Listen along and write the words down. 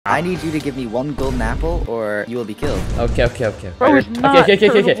I need you to give me 1 golden apple or you will be killed. Okay. Bro, it's not Okay.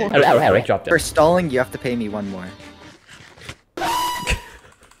 I dropped it. For stalling, you have to pay me 1 more.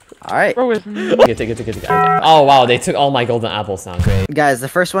 Alright. Bro, it's not. Okay, take it. Oh wow, they took all my golden apples now. Great. Guys, the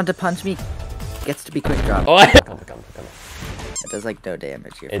first one to punch me gets to be quick drop. Oh, come. It does like no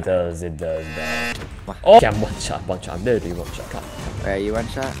damage here. It does. Oh, okay, I'm one shot. Literally one shot. Come. Where are you 1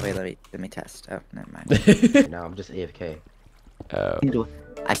 shot? Wait, let me test. Oh, never mind. No, I'm just AFK.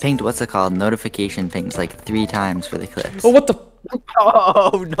 I pinged what's it called? Notification pings like 3 times for the clips. Oh, what the?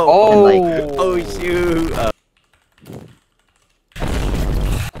 Oh no! Oh. Like, oh shoot!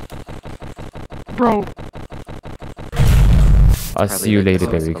 Bro. I'll see you later,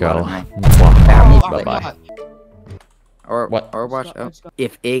 baby girl. Bye bye. Or What? Or watch. Oh.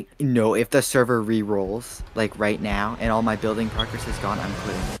 If the server re-rolls like right now and all my building progress is gone, I'm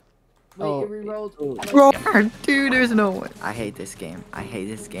quitting. Wait, it re-rolled. Dude, there's no way. I hate this game. I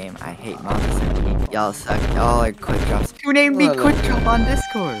hate Mobs SMP. Y'all suck. Y'all are quick drops. Who named me quick drop on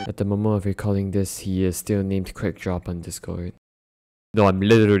Discord? At the moment of recording this, he is still named Quick Drop on Discord. No, I'm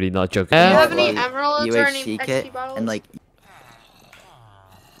literally not joking. Do you have any emeralds or any UHC XP kit bottles? and like.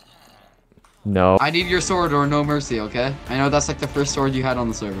 No. I need your sword or no mercy, okay? I know that's like the first sword you had on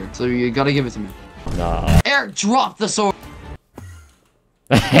the server, so you gotta give it to me. Nah. Air, drop the sword!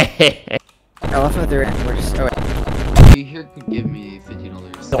 I love how they're worse. Oh, You here could give me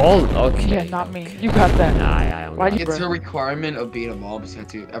 $50. All okay. Yeah, not me. You got that. Nah, I don't Why'd know. you- It's a requirement of being a mob, so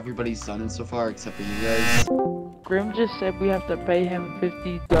everybody's done it so far except for you guys. Grim just said we have to pay him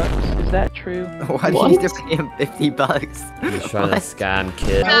 50 ducks. Is that true? why do you need to pay him $50? You're trying to scam,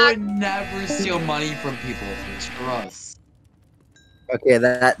 kid. I would never steal money from people. Trust. Okay,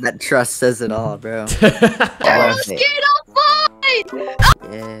 that trust says it all, bro. I'm scared, I'll fight!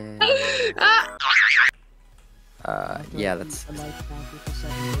 Yeah. Yeah, that's.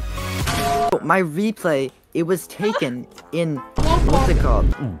 My replay, it was taken in what's it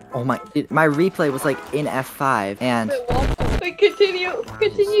called? Oh my! My replay was like in F5, and Wait, continue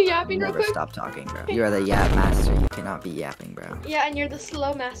yapping real never quick. stop talking, bro. You are the yap master. You cannot be yapping, bro. Yeah, and you're the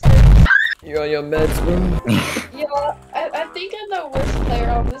slow master. You're on your meds, bro. Yeah, I think I'm the worst player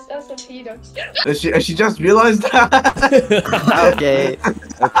on this SMP, don't you? She just realized that. Okay,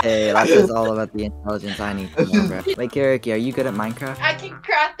 that is all about the intelligence I need to know, bro. Wait, Garricky, are you good at Minecraft? I can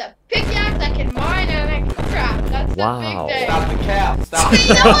craft a pickaxe, I can mine, and I can craft. That's Wow. the big thing. Stop the cap. Stop. You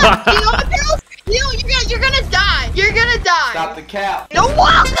know what? You know what, girls? You're gonna die. You're gonna die. Stop the cap. No,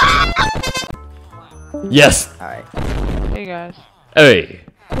 Yes. All right. Hey guys. Hey.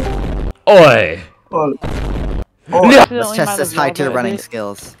 Oi. Oh. Let's test this high tier running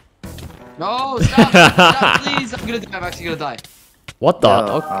skills. No, stop, please. I'm actually gonna die. What the?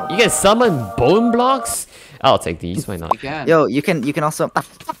 Yo, Okay. You can summon bone blocks? I'll take these. Why not? You can. Yo, you can also.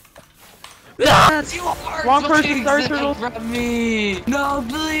 Yes, you are. Wrong person, sorry, Turtles. Grab me. No,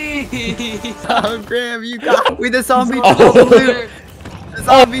 please. Oh, Graham, you got. Wait, the zombie took all the loot. The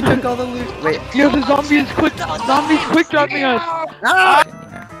zombie took all the loot. Wait. Yo, the zombies quick dropping us. Ah!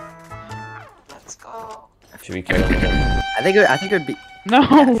 Let's go. Should we kill him again? I think it would be. No.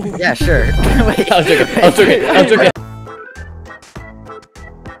 Yeah, sure. Wait. I was joking.